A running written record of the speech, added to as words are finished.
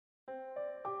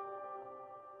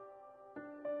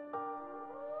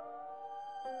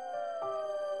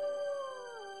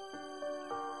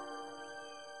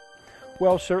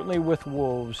Well, certainly with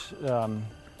wolves,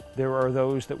 there are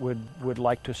those that would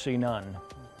like to see none.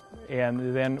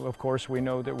 And then, of course, we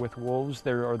know that with wolves,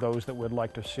 there are those that would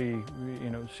like to see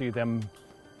them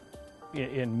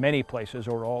in many places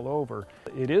or all over.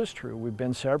 It is true, we've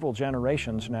been several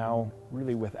generations now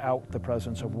really without the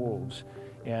presence of wolves.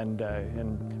 And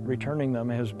returning them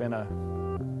has been a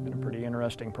pretty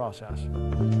interesting process.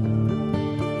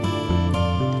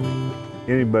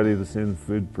 Anybody that's in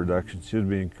food production should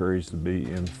be encouraged to be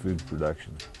in food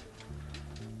production.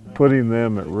 Putting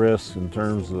them at risk in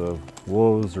terms of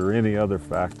wolves or any other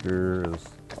factor is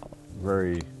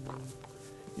very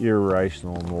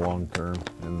irrational in the long term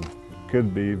and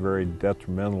could be very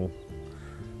detrimental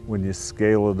when you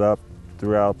scale it up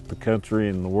throughout the country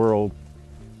and the world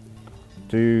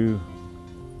to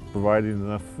providing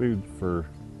enough food for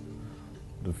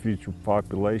the future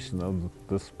population of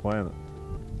this planet.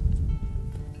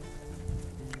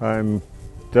 I'm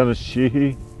Dennis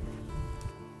Sheehy.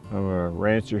 I'm a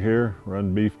rancher here,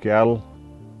 run beef cattle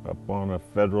up on a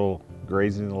federal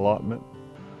grazing allotment.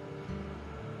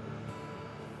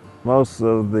 Most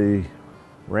of the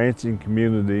ranching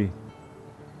community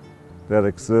that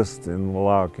exists in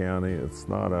Wallowa County, it's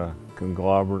not a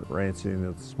conglomerate ranching,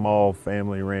 it's small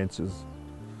family ranches.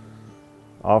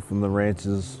 Often the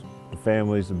ranches, the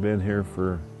families have been here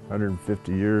for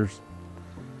 150 years.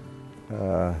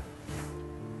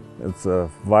 It's a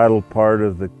vital part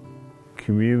of the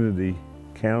community,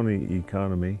 county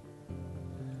economy.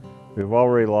 We've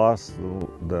already lost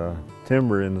the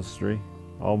timber industry,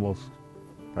 almost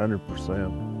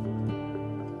 100%.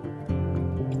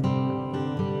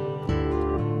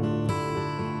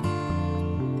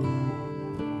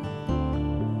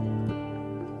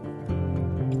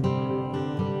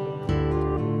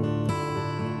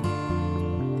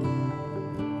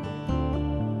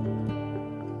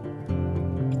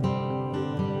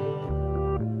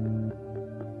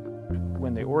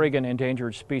 When the Oregon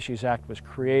Endangered Species Act was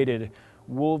created,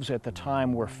 wolves at the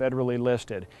time were federally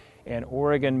listed, and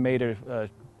Oregon made a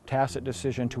tacit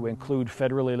decision to include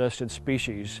federally listed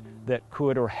species that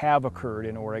could or have occurred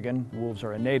in Oregon. Wolves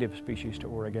are a native species to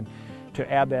Oregon, to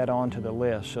add that onto the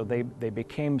list. So they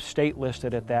became state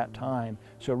listed at that time.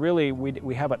 So really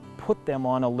we haven't put them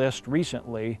on a list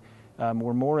recently.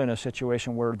 We're more in a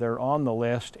situation where they're on the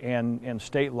list, and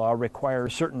state law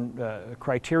requires certain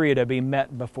criteria to be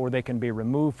met before they can be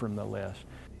removed from the list.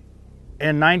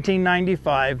 In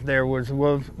 1995, there was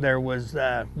wolves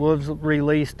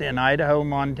released in Idaho,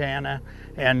 Montana,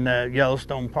 and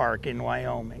Yellowstone Park in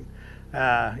Wyoming.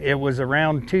 It was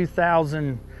around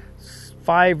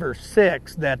 2005 or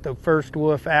 6 that the first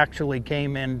wolf actually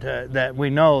came into, that we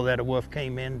know that a wolf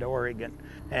came into Oregon.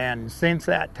 And since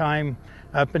that time,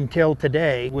 up until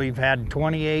today, we've had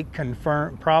 28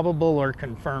 probable or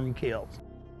confirmed kills.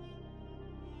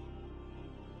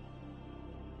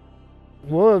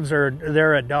 Wolves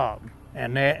they're a dog,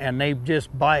 and they just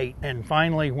bite, and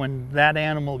finally when that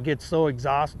animal gets so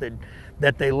exhausted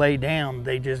that they lay down,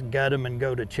 they just gut them and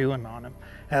go to chewing on them.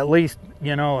 At least,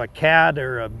 a cat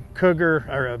or a cougar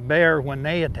or a bear, when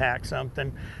they attack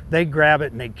something, they grab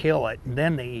it and they kill it, and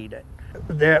then they eat it.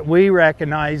 We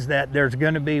recognize that there's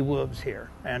going to be wolves here,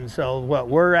 and so what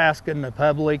we're asking the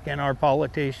public and our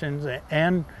politicians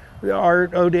and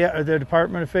the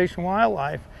Department of Fish and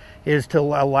Wildlife is to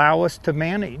allow us to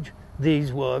manage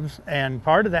these wolves, and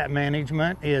part of that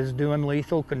management is doing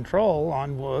lethal control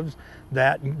on wolves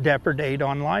that depredate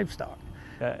on livestock.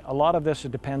 A lot of this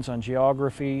depends on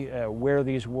geography, where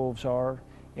these wolves are,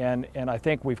 and I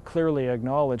think we've clearly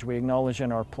acknowledged, we acknowledge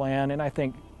in our plan, and I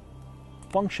think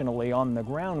functionally on the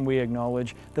ground we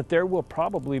acknowledge that there will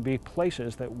probably be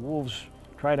places that wolves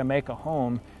try to make a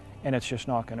home and it's just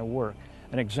not going to work.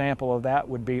 An example of that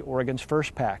would be Oregon's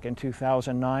first pack. In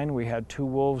 2009, we had 2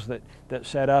 wolves that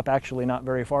set up, actually not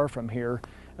very far from here,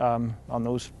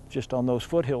 just on those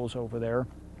foothills over there.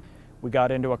 We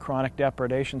got into a chronic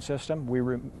depredation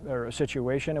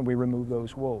situation, and we removed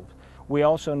those wolves. We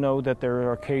also know that there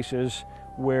are cases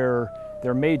where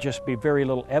there may just be very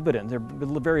little evidence, there's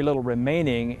very little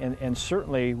remaining, and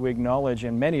certainly we acknowledge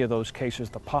in many of those cases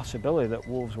the possibility that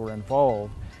wolves were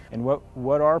involved. And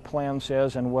what our plan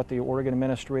says and what the Oregon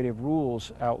administrative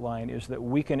rules outline is that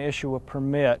we can issue a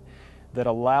permit that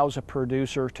allows a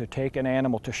producer to take an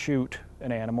animal, to shoot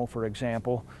an animal, for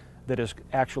example, that is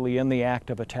actually in the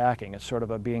act of attacking. It's sort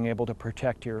of being able to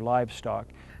protect your livestock.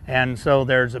 And so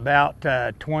there's about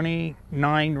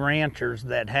 29 ranchers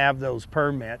that have those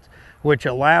permits, which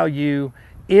allow you,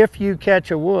 if you catch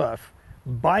a wolf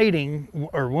biting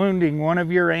or wounding one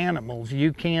of your animals,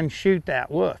 you can shoot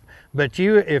that wolf. But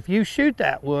if you shoot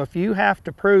that wolf, you have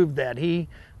to prove that he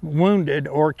wounded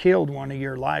or killed one of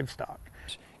your livestock.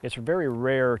 It's very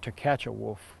rare to catch a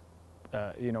wolf.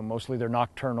 You know, mostly they're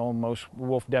nocturnal. Most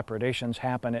wolf depredations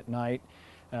happen at night,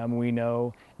 we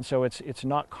know. And so it's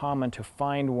not common to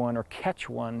find one or catch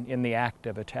one in the act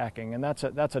of attacking, and that's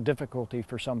a difficulty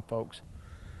for some folks.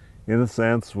 In a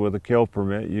sense, with a kill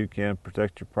permit, you can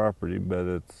protect your property, but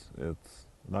it's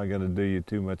not going to do you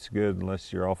too much good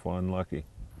unless you're awful unlucky.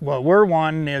 What we're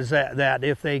wanting is that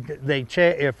if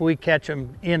we catch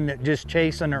them in just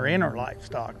chasing or in our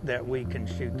livestock, that we can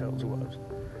shoot those wolves.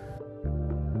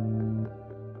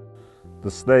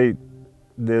 The state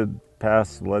did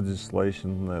pass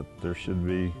legislation that there should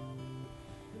be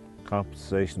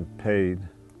compensation paid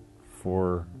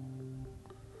for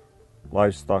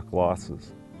livestock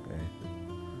losses. Okay.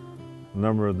 A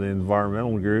number of the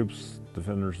environmental groups,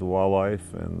 Defenders of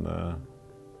Wildlife and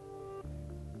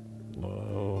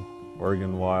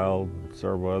Oregon Wild, and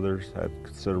several others, had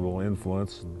considerable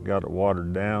influence and got it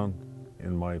watered down,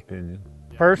 in my opinion.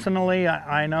 Personally,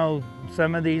 I know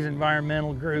some of these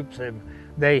environmental groups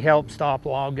they helped stop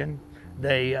logging.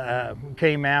 They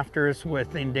came after us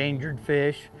with endangered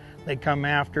fish. They come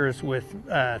after us with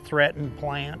threatened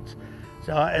plants.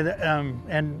 So,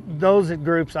 and those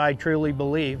groups, I truly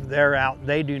believe, they're out.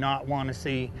 They do not want to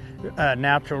see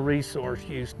natural resource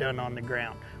use done on the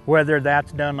ground, whether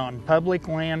that's done on public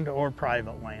land or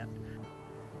private land.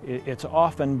 It's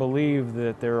often believed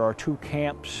that there are two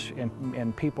camps, and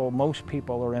most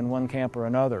people are in one camp or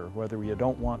another, whether you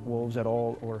don't want wolves at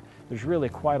all, or there's really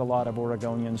quite a lot of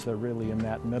Oregonians that are really in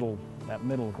that middle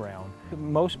ground.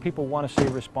 Most people want to see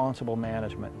responsible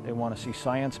management. They want to see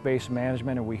science-based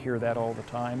management, and we hear that all the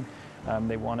time.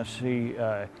 They want to see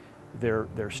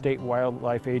their state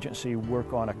wildlife agency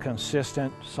work on a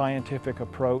consistent scientific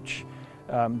approach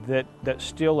that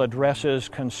still addresses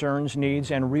concerns,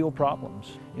 needs, and real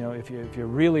problems. You know, if you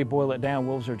really boil it down,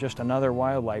 wolves are just another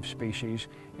wildlife species,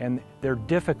 and they're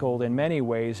difficult in many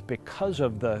ways because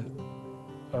of the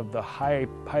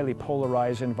highly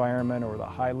polarized environment or the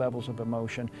high levels of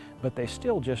emotion, but they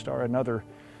still just are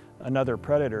another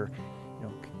predator. You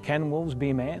know, can wolves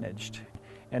be managed?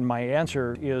 And my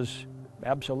answer is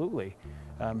absolutely.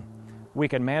 We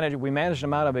managed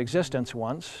them out of existence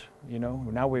once, you know,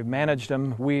 now we've managed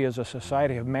them, we as a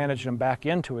society have managed them back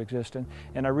into existence,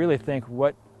 and I really think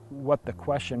what the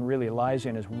question really lies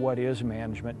in is what is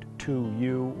management to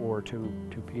you or to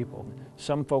people.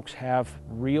 Some folks have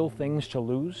real things to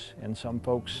lose and some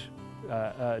folks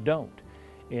don't,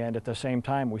 and at the same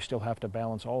time we still have to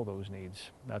balance all those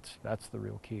needs. That's the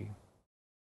real key.